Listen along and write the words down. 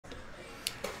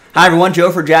Hi everyone,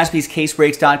 Joe for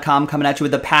JaspysCaseBreaks.com coming at you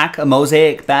with a pack, a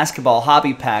Mosaic basketball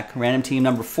hobby pack, random team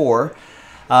number 4.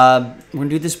 We're going to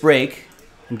do this break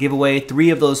and give away 3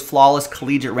 of those flawless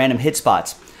collegiate random hit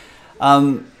spots.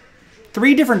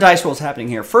 3 different dice rolls happening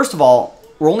here. First of all,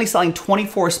 we're only selling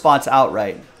 24 spots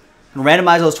outright. We'll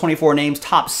randomize those 24 names.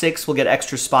 Top 6 will get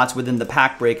extra spots within the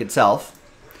pack break itself.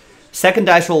 Second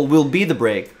dice roll will be the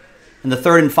break. And the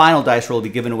third and final dice roll will be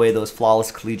giving away those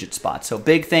flawless collegiate spots. So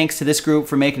big thanks to this group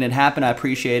for making it happen. I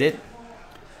appreciate it.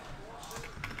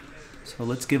 So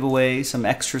let's give away some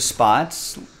extra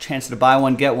spots. Chance to buy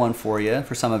one, get one for you,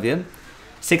 for some of you.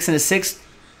 6 and a 6,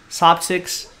 top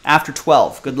 6 after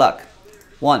 12. Good luck.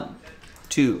 1,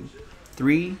 2,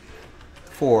 3,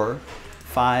 4,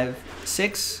 5,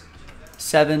 6,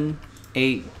 7,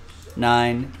 8,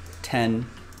 9, 10,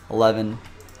 11,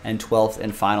 and 12th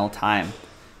and final time.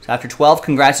 So after 12,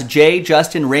 congrats to Jay,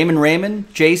 Justin,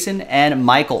 Raymond, Jason, and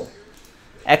Michael.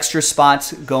 Extra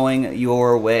spots going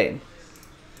your way.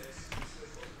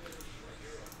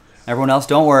 Everyone else,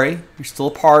 don't worry. You're still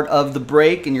a part of the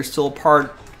break, and you're still a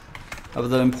part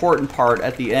of the important part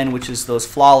at the end, which is those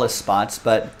flawless spots.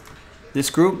 But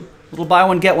this group, little buy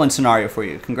one, get one scenario for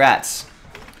you. Congrats.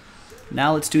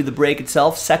 Now let's do the break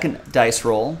itself. Second dice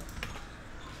roll.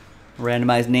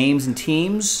 Randomize names and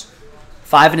teams.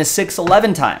 5 and a 6,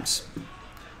 11 times.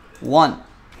 1,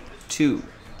 2,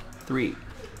 3,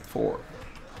 4,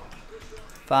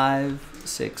 5,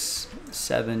 6,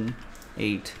 7,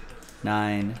 8,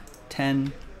 9,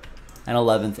 10, and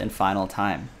 11th and final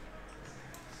time.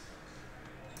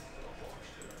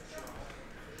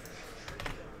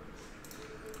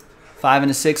 Five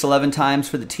and a 6, 11 times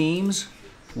for the teams.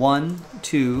 1,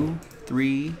 2,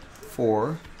 3,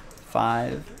 4,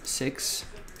 5, 6,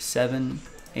 7,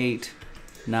 8,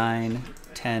 9,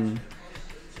 10,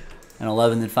 and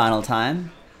 11th and final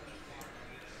time.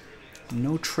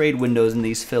 No trade windows in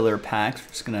these filler packs. We're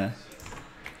just going to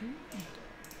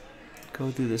go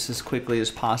through this as quickly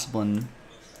as possible and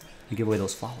give away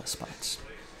those flawless spots.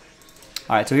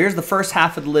 All right, so here's the first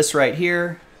half of the list right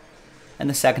here, and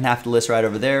the second half of the list right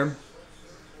over there.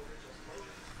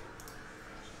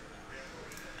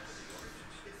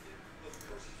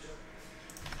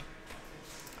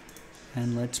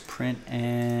 And let's print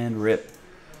and rip.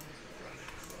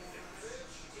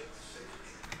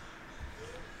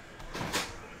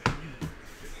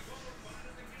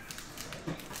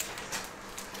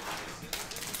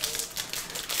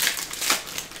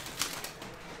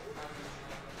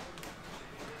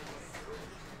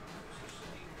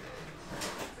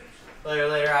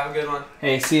 Later. Have a good one.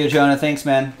 Hey, see you, Jonah. Thanks,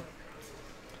 man.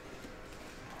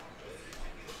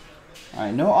 All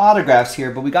right, no autographs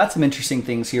here, but we got some interesting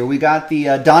things here. We got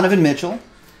the Donovan Mitchell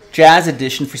Jazz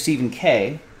edition for Stephen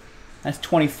K. That's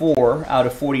 24 out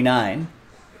of 49.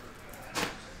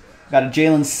 Got a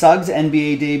Jalen Suggs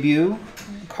NBA debut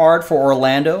card for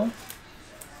Orlando.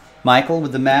 Michael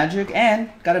with the Magic.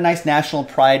 And got a nice National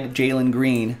Pride Jalen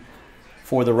Green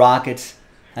for the Rockets.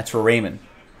 That's for Raymond.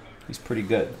 He's pretty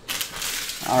good.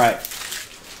 All right.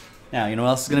 Now, you know what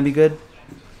else is going to be good?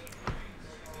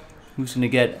 Who's going to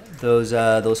get those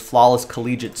flawless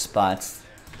collegiate spots?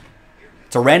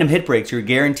 It's a random hit break, so you're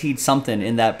guaranteed something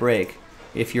in that break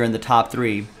if you're in the top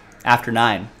 3 after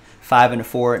 9. 5 and a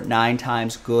 4, 9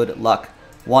 times. Good luck.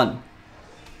 1,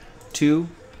 2,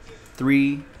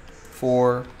 3,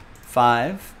 4,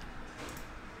 5,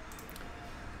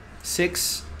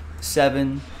 6,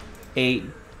 7, 8,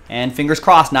 and fingers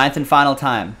crossed, 9th and final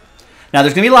time. Now,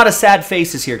 there's going to be a lot of sad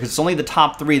faces here because it's only the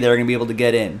top 3 that are going to be able to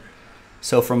get in.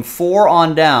 So from 4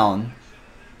 on down,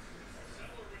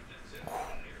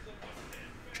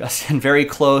 Justin, very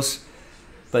close,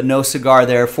 but no cigar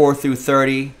there. 4 through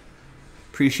 30.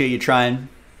 Appreciate you trying.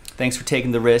 Thanks for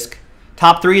taking the risk.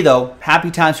 Top 3, though. Happy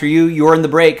times for you. You're in the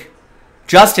break.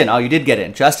 Justin, oh, you did get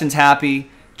in. Justin's happy.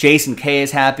 Jason K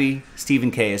is happy. Stephen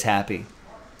K is happy.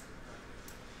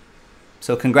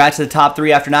 So congrats to the top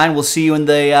 3 after 9. We'll see you in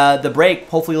the break,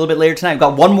 hopefully a little bit later tonight. We've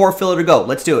got one more filler to go.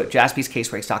 Let's do it.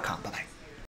 JaspysCaseBreaks.com. Bye-bye.